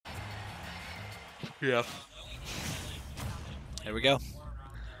Yeah. There we go.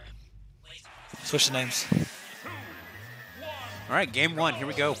 Switch the names. All right, game one. Here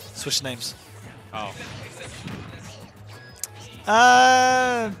we go. Switch the names. Oh.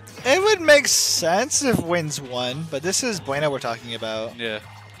 It would make sense if Wins won, but this is Bueno we're talking about. Yeah.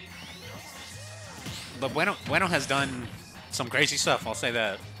 But Bueno has done some crazy stuff. I'll say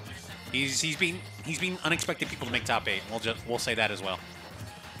that. He's been unexpected people to make top 8. We'll say that as well.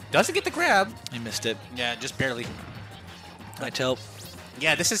 Doesn't get the grab. He missed it. Yeah, just barely. I tell.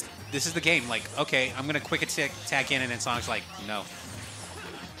 Yeah, this is the game. Like, okay, I'm gonna quick attack in, and then Sonic's like, no.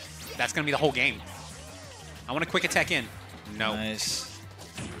 That's gonna be the whole game. I want to quick attack in. No. Nice.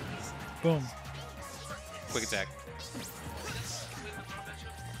 Boom. Quick attack.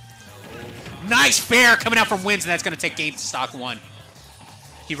 Nice fair coming out from Wins, and that's gonna take game to stock 1.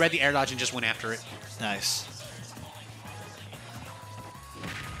 He read the air dodge and just went after it. Nice.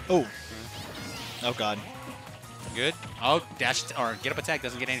 Oh. Oh god. Good. Oh, dash or get up attack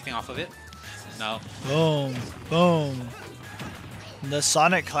doesn't get anything off of it. No. Boom. Boom. The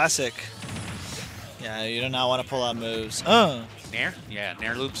Sonic Classic. Yeah, you do not want to pull out moves. Nair? Yeah,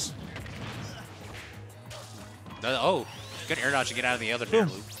 Nair loops. Oh, good air dodge to get out of the other Nair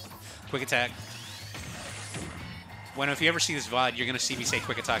loop. Quick attack. Bueno, if you ever see this VOD, you're going to see me say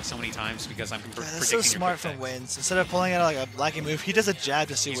quick attack so many times because I'm predicting that's so smart from Wins. Instead of pulling out like a lacking move, he does a jab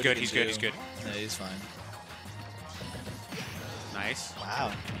to see what he can do. He's good, he's good. Yeah, he's fine. Nice.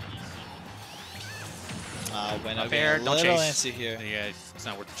 Wow. Bueno Up air, don't chase. Antsy here. Yeah, it's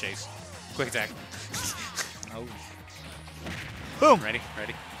not worth the chase. Quick attack. Oh. Boom. Ready,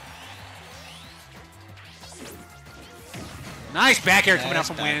 ready. Nice back air coming out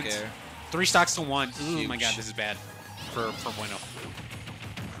from Wins. 3 stocks to 1. Oh my god, this is bad for Bueno.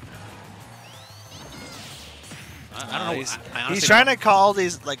 I don't know. I he's trying to call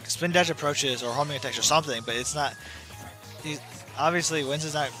these like spin dash approaches or homing attacks or something, but it's not. Obviously Wins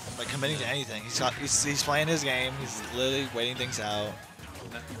is not like committing to anything. He's playing his game. He's literally waiting things out.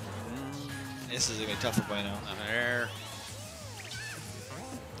 This is gonna be tough for Bueno. There.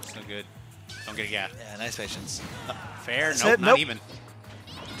 So good. Don't get a gap. Yeah, nice patience. Fair. Nope, not even.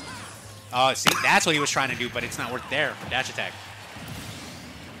 Oh, see, that's what he was trying to do, but it's not worth there. Dash attack.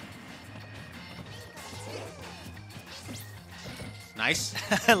 Nice.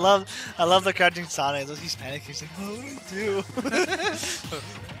 I love the crouching Sonic. He's panicking. He's like, oh, what do I do?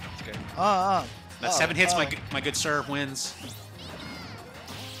 Okay. That 7 hits, my good sir Wins.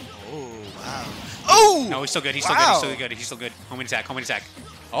 Oh, wow. Oh! No, he's still good. He's still good. He's still good. He's still good. Homing attack. Homing attack.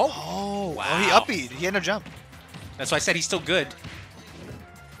 Oh. Oh, wow. Oh, he upbeat. He had no jump. That's why I said he's still good.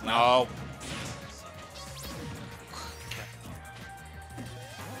 No.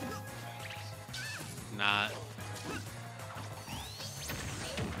 Not.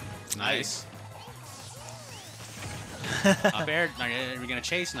 Nice. Up air. Are we gonna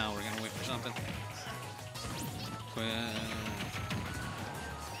chase? No, we're gonna wait for something.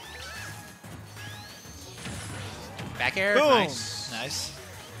 Back air. Boom. Nice. Nice.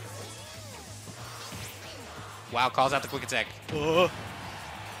 Wow, calls out the quick attack. Oh.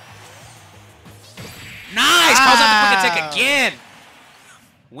 Nice! Calls out the quick attack again.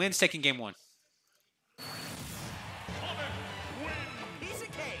 Wins taking game 1.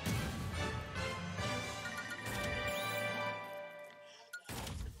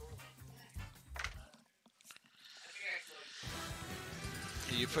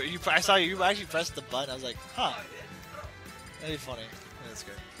 I saw you actually pressed the button. I was like, huh. That'd be funny. That's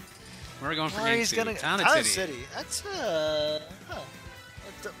good. Where are we going for game 2? Town City. That's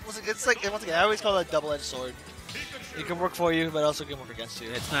it's like once again, I always call it a double-edged sword. It can work for you, but also can work against you.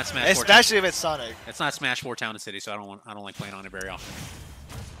 It's not Smash 4. Especially if it's Sonic. It's not Smash 4 Town and City, so I don't like playing on it very often.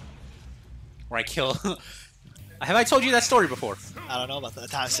 Where I kill. Have I told you that story before? I don't know about the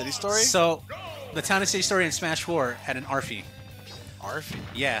Town and City story. So, the Town and City story in Smash 4 had an Arfie. Arfie?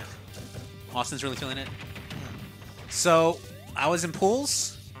 Yeah. Austin's really feeling it. So, I was in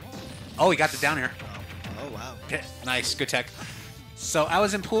pools. Oh, he got the down air. Oh, wow. Yeah, nice, good tech. So, I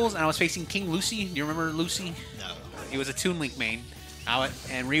was in pools, and I was facing King Lucy. Do you remember Lucy? No. He was a Toon Link main.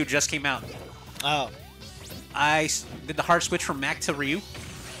 And Ryu just came out. Oh. I did the hard switch from Mac to Ryu.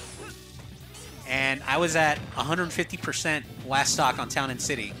 And I was at 150% last stock on Town and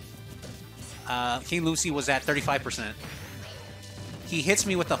City. King Lucy was at 35%. He hits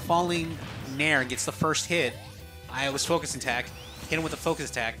me with a falling nair and gets the first hit. I was focus attack, hit him with a focus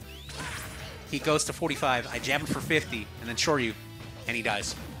attack. He goes to 45. I jab him for 50, and then Shoryu, and he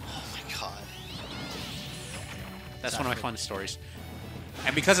dies. Oh my god. That's one of my fun stories.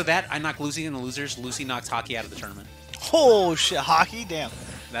 And because of that, I knocked Lucy in the losers. Lucy knocked Hockey out of the tournament. Oh shit, Hockey? Damn.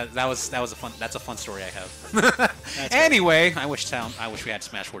 That's a fun story I have. Anyway, I wish we had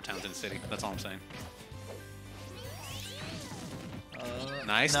Smash 4 towns in the city. That's all I'm saying.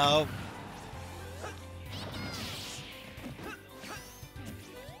 Nice. No.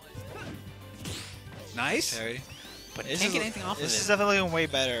 Nice. Parry. But can't get anything off of it. This is definitely looking way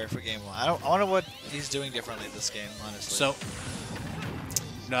better for game 1. I wonder what he's doing differently this game, honestly. So,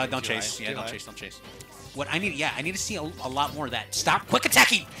 no, don't chase. Yeah, don't chase. What I need, I need to see a lot more of that. Stop quick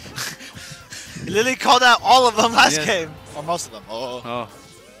attacking. He literally called out all of them last game, or most of them. Oh.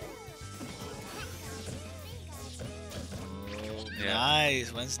 Yeah.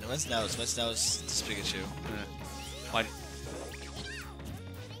 Nice. Wins knows. Wins knows this Pikachu. What?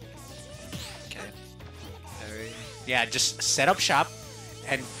 Okay. Parry. Yeah, just set up shop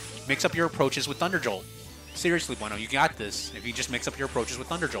and mix up your approaches with Thunder Jolt. Seriously, Bueno, you got this. If you just mix up your approaches with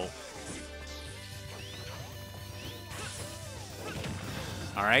Thunder Jolt.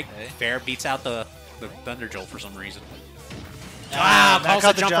 All right, Fair beats out the Thunder Jolt for some reason. Calls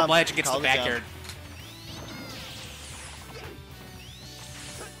the jump from ledge and gets the back air.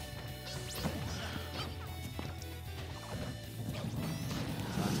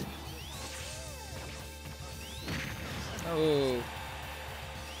 Oh.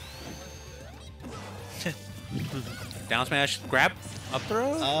 Down smash, grab, up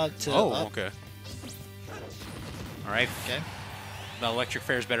throw? Up. Okay. All right. Okay. The electric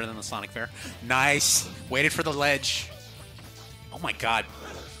fair is better than the sonic fair. Nice. Waited for the ledge. Oh my god.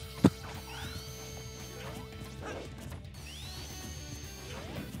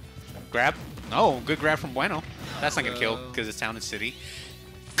 Grab. Oh, good grab from Bueno. That's not going to kill because it's town and city.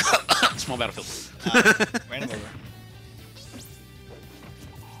 Small battlefield. Ran him over.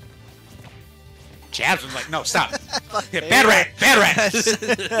 Jabs was like, no, stop. Yeah, bad rat.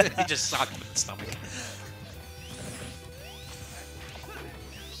 He just socked him in the stomach.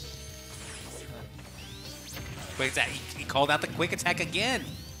 Quick attack. He called out the quick attack again.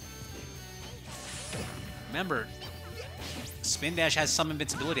 Remember, Spin Dash has some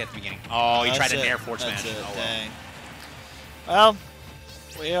invincibility at the beginning. Oh, he tried an air force smash. Oh, dang. Well,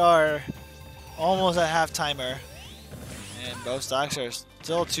 we are almost at half timer, and both stocks are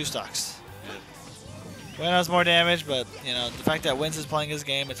still 2 stocks. Bueno has more damage, but you know the fact that Wins is playing his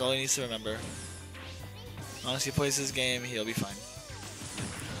game, it's all he needs to remember. Once he plays his game, he'll be fine.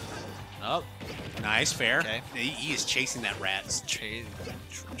 Oh, nice, fair. Okay. He is chasing that rat.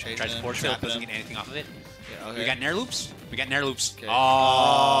 Tries to force field, doesn't get anything off of it. Yeah, okay. We got Nair loops. Okay.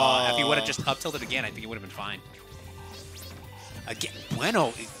 Oh, if he would have just up tilted again, I think it would have been fine. Again,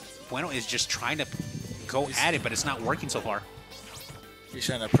 Bueno is just trying to go at it, but it's not working so far. He's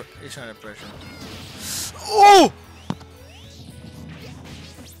trying to pressure. Oh!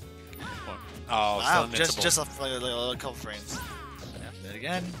 Oh, wow! still Just a couple frames. Yeah, do it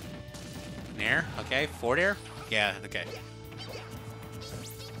again. Nair, okay. Forward air, yeah, okay.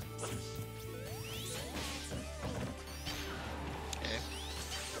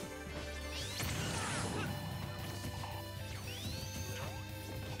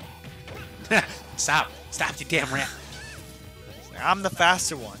 Stop, you damn rat. I'm the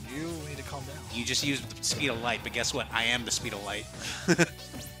faster one. You need to calm down. You just used the speed of light, but guess what? I am the speed of light.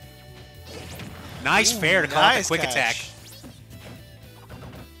 Nice fair to call out the quick attack.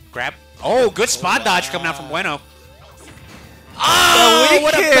 Grab. Oh, good spot dodge coming out from Bueno. Oh,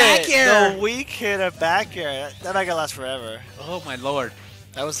 what a back air! The weak hit of back air. That not gonna last forever. Oh my lord.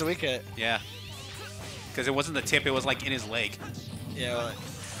 That was the weak hit. Yeah. Because it wasn't the tip; it was like in his leg. Yeah. Well,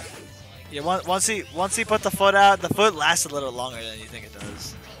 yeah. Once he put the foot out, the foot lasts a little longer than you think it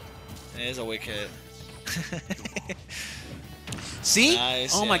does. It is a weak hit. See?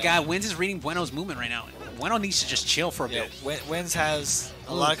 Nice, oh my god, Wins is reading Bueno's movement right now. Bueno needs to just chill for a bit. Wins has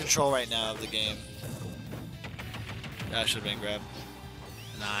a lot of control right now of the game. That should have been grab.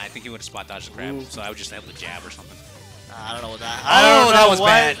 Nah, I think he would have spot dodged the grab, so I would just have the jab or something. I don't know what that. That was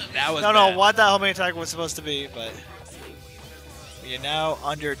bad. That was I don't bad. know what that homing attack was supposed to be, but we are now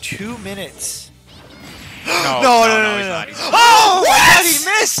under 2 minutes. No, he's not. Oh my god, he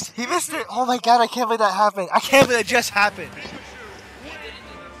missed! He missed it! Oh my god, I can't believe that happened. I can't believe that just happened.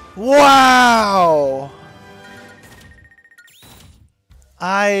 Wow!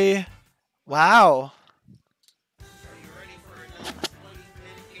 Wow.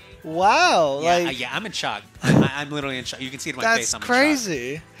 Wow. Yeah, I'm in shock. I'm literally in shock. You can see it in my face. I'm That's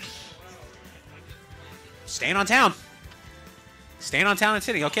crazy. Staying on town. Staying on town and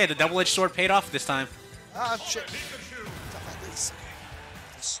city. Okay, the double-edged sword paid off this time. Ah, shit. Stuff like this.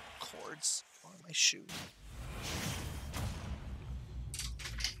 These cords on my shoe.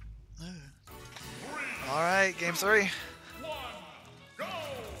 All right, game 3.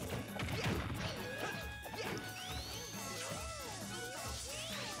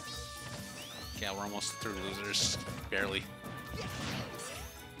 Yeah, we're almost through losers. Barely.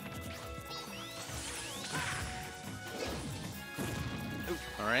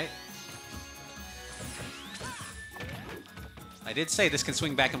 All right. I did say this can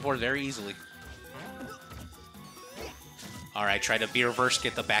swing back and forth very easily. All right, try to be reverse,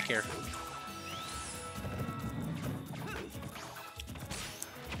 get the back air.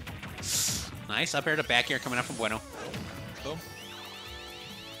 Nice up air to back air coming up from Bueno. Boom.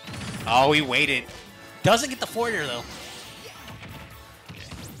 Oh, he waited. Doesn't get the forward air though.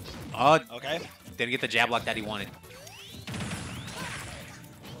 Oh, Okay. didn't get the jab lock that he wanted.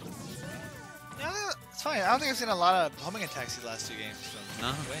 Yeah, it's fine. I don't think I've seen a lot of homing attacks these last two games from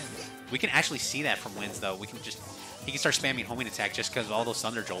No. Wins. We can actually see that from wins though. We can just he can start spamming homing attack just because of all those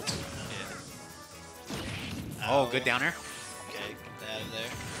thunder jolts. Yeah. Oh, good down air. Okay, get that out of there.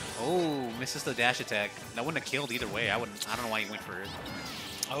 Oh, misses the dash attack. That wouldn't have killed either way. I don't know why he went for it.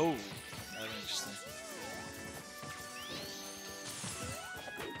 Oh, that would be interesting.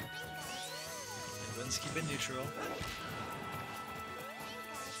 Wins keep it neutral.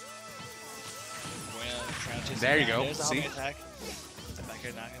 Bueno trying to chase There him you down. go. There's the See? homing attack. The back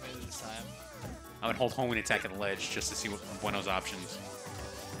air not gonna do it this time. I would hold homing attack at the ledge just to see what Bueno's options.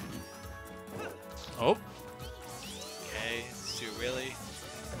 Oh, Okay, these two really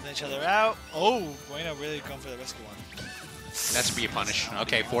pulling each other out. Oh, Bueno really going for the rescue one. that should be a punish.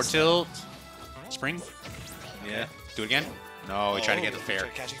 Okay, forward tilt. Spring. Yeah. Do it again. No, he tried to get the fair.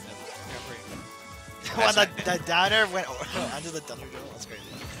 Tried catching the recovery. That's Wow, not- that downer went under the thunder drill. That's crazy.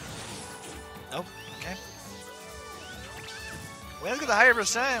 Nope. Okay. Bueno's got the higher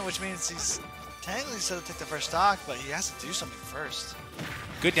percent, which means he's technically supposed to take the first stock, but he has to do something first.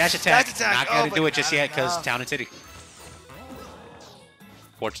 Good dash attack. Dash attack. Not going to Oh, do but it just not yet because enough. Town and Titty.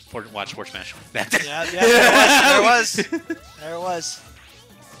 Watch Forward Smash. Yeah, there it was. There it was.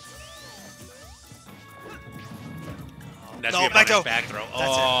 That's No, the back opponent's throw. back throw.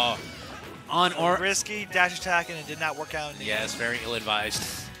 That's Oh. On or... Risky dash attack, and it did not work out in the Yes, very ill-advised.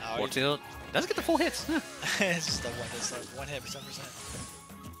 Oh, Forward tilt. Doesn't get the full hits. Huh. It's just it's like one hit for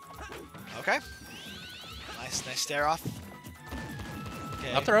 7%. Okay. Nice stare off.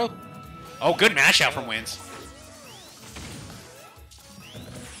 Okay. Up throw. Oh, good mash out from Wins.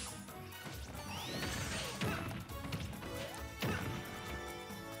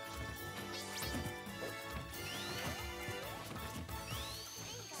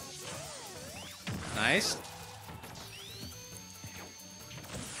 Nice.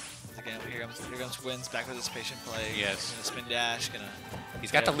 Again, here comes Wins back with his patient play. Yes. Gonna spin dash. Gonna.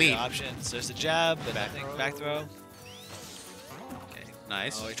 He's got the lead. Options. There's the jab, but Back nothing. throw. Back throw. Okay.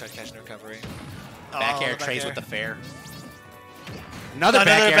 Nice. Oh, he tried catching the recovery. Back Oh, air the back trades air. with the fair. Another back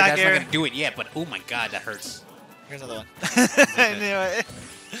Another air. back That's air. not going to do it yet, but oh my god, that hurts. Here's another one. Anyway.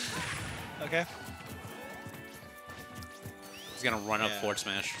 Okay. He's going to run up Yeah. forward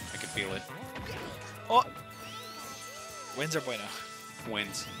smash. I can feel it. Oh. Wins or Bueno?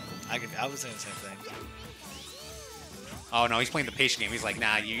 Wins. I was saying the same thing. Oh no, he's playing the patient game. He's like,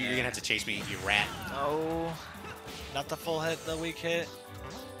 nah, you're going to have to chase me, you rat. No. Not the full hit, the weak hit.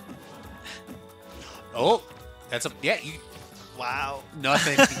 Oh, that's a, yeah, you, Wow.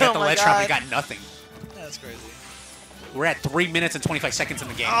 nothing. You got Oh the my ledge trap, you God. got nothing. That's crazy. We're at 3 minutes and 25 seconds in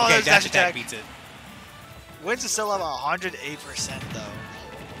the game. Oh, Okay, there's dash dash attack attack. beats it. Wins is still up 108% though.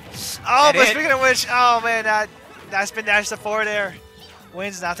 Oh, That but it? speaking of which, oh man, that spin dash to forward air.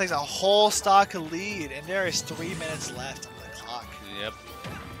 Wins now takes a whole stock lead, and there is 3 minutes left on the clock. Yep.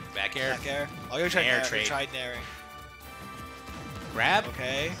 Back air. Back air. Oh, you're trying Air nair. trade. You tried nairing. Grab.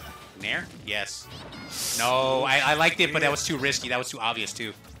 Okay. Nair? Yes. No, I liked it, but that was too risky. That was too obvious,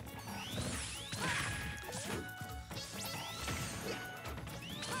 too.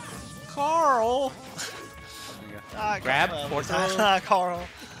 Carl. Grab, Carl. forward It's not- throw. not Carl.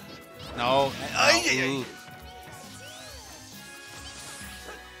 No. Ay, no. ay, ay. Ooh.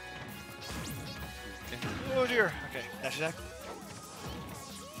 Oh dear. Okay, dash attack.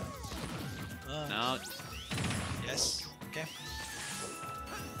 No. Yes. Okay.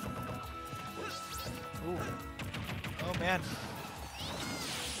 Ooh. Oh man.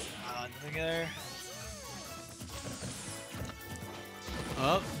 Nothing there.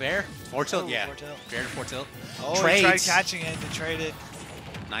 Oh, fair. Forward tilt, Oh, yeah. forward tilt. Fair to forward tilt. Oh, he tried Trades. catching it and traded.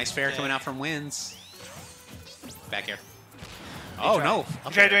 Nice fair Yeah. coming out from Wins. Back air. Oh, no. He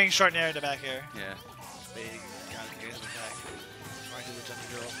Up tried air. doing short nair to back air. Yeah. Big. Got it. Here's the back. Right to the jump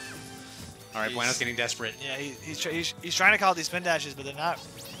drill. All right, He's- Bueno's getting desperate. Yeah, he's trying to call these spin dashes, but they're not.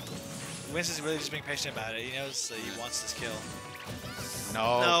 Wins is really just being patient about it. He knows that he wants this kill.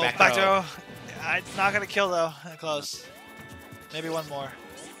 No, No, back, back throw. throw. It's not gonna kill though. Close. Maybe one more.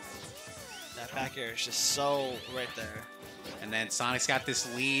 That back air is just so right there. And then Sonic's got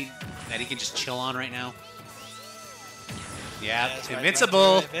this lead that he can just chill on right now. Yeah, That's right,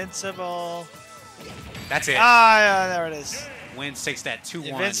 invincible. Invincible. That's it. Ah, yeah, there it is. Wins takes that 2-1.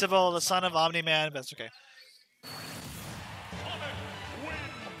 Invincible, the son of Omni-Man, but that's okay. I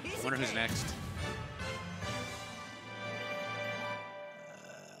wonder who's next.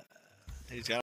 He's got